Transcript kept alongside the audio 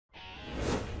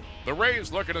The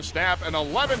Rays looking to snap an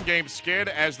 11-game skid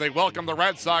as they welcome the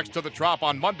Red Sox to the Trop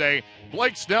on Monday.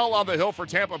 Blake Snell on the hill for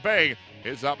Tampa Bay.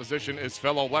 His opposition is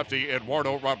fellow lefty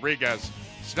Eduardo Rodriguez.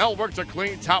 Snell worked a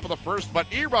clean top of the first, but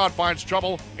Erod finds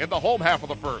trouble in the home half of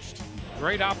the first.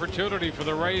 Great opportunity for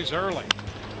the Rays early.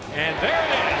 And there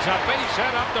it is, a base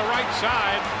hit up the right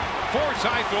side.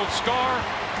 Forsythe will score.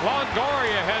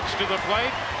 Longoria heads to the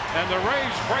plate, and the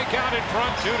Rays break out in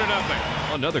front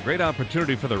 2-0. Another great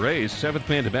opportunity for the Rays. Seventh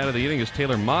man to bat of the inning is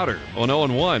Taylor Motter on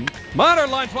 0-1. Motter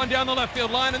lines one down the left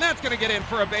field line, and that's going to get in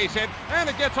for a base hit, and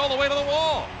it gets all the way to the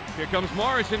wall. Here comes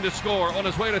Morrison to score on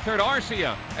his way to third.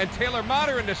 Arcia and Taylor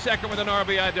Motter into second with an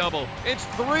RBI double. It's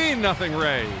 3-0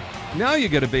 Rays. Now you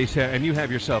get a base hit, and you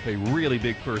have yourself a really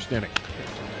big first inning.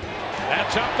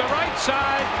 That's up the right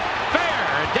side.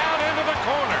 Fair, down into the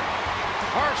corner.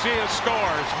 Arcia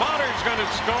scores. Motter's going to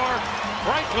score.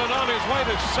 Franklin on his way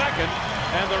to second,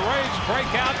 and the Rays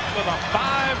break out with a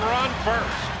 5-run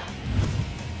first.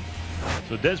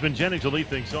 So Desmond Jennings will lead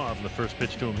things off, and the first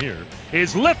pitch to him here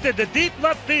is lifted to deep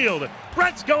left field.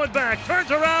 Brett's going back,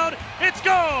 turns around, it's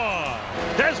gone!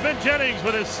 Desmond Jennings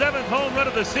with his 7th home run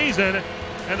of the season,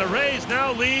 and the Rays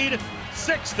now lead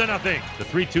 6-0. The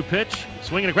 3-2 pitch,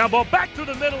 swinging a ground ball back through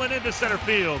the middle and into center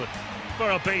field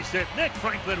for a base hit. Nick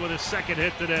Franklin with his 2nd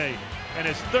hit today, and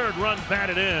his 3rd run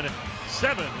batted in.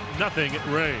 7-0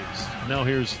 Rays. Now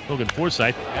here's Logan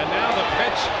Forsythe. And now the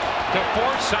pitch to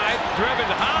Forsythe, driven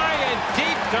high and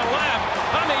deep to left.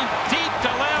 Deep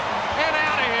to left and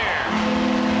out of here.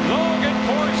 Logan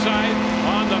Forsythe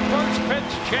on the first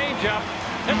pitch changeup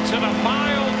hits it a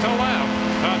mile to left.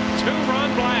 A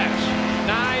 2-run blast.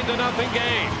 9-0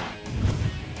 game.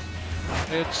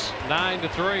 It's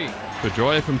 9-3.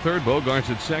 Pedroia from third, Bogarts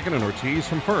at second, and Ortiz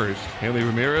from first. Hanley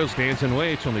Ramirez stands and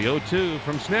waits on the 0-2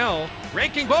 from Snell.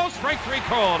 Raking ball, strike 3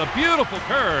 called. A beautiful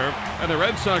curve, and the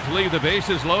Red Sox leave the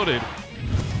bases loaded.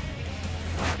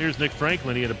 Here's Nick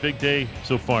Franklin. He had a big day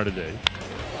so far today.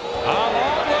 A long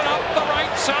one up the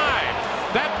right side.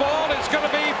 That ball is going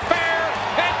to be fair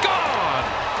and gone.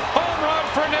 Home run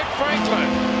for Nick Franklin.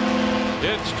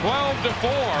 It's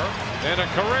 12-4 and a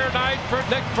career night for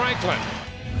Nick Franklin.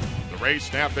 The Rays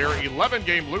snap their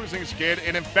 11-game losing skid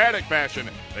in emphatic fashion.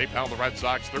 They pound the Red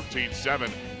Sox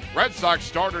 13-7. Red Sox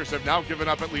starters have now given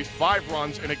up at least 5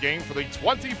 runs in a game for the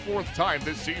 24th time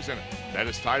this season. That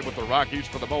is tied with the Rockies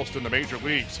for the most in the major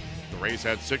leagues. The Rays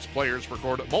had 6 players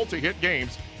record multi-hit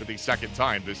games for the 2nd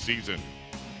time this season.